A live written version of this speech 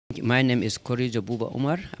My name is Korijo Buba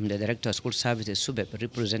Umar. I'm the Director of School Services SUBEB,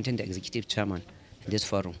 representing the Executive Chairman in this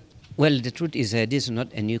forum. Well, the truth is this is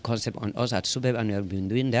not a new concept on us at SUBEB, and we have been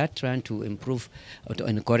doing that, trying to improve or to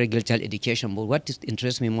encourage girl child education. But what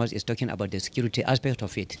interests me most is talking about the security aspect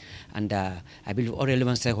of it. And I believe all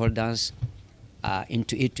relevant stakeholders are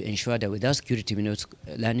into it to ensure that without security,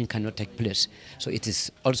 learning cannot take place. So it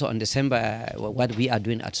is also on December what we are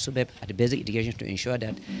doing at SUBEB, at the basic education, to ensure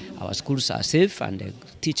that our schools are safe and the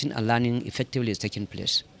teaching and learning effectively is taking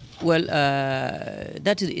place. Well,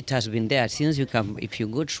 it has been there since if you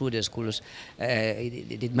go through the schools,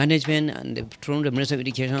 the management and from the Ministry of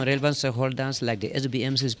Education, relevant stakeholders like the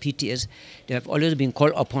SBMs, PTS, they have always been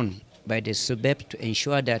called upon by the SUBEB to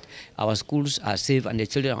ensure that our schools are safe and the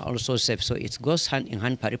children are also safe. So it goes hand in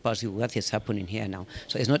hand, pari passu, with what is happening here now.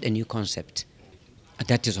 So it's not a new concept.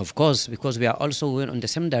 That is, of course, because we are also going in the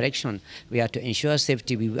same direction. We are to ensure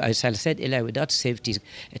safety. As I said earlier, without safety,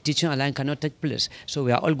 a teaching online cannot take place. So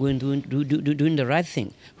we are all going to doing the right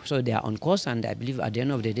thing. So they are on course, and I believe at the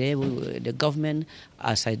end of the day, the government,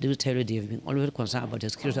 as I do tell you, they have been always concerned about the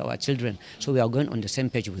security of our children. So we are going on the same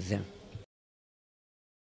page with them.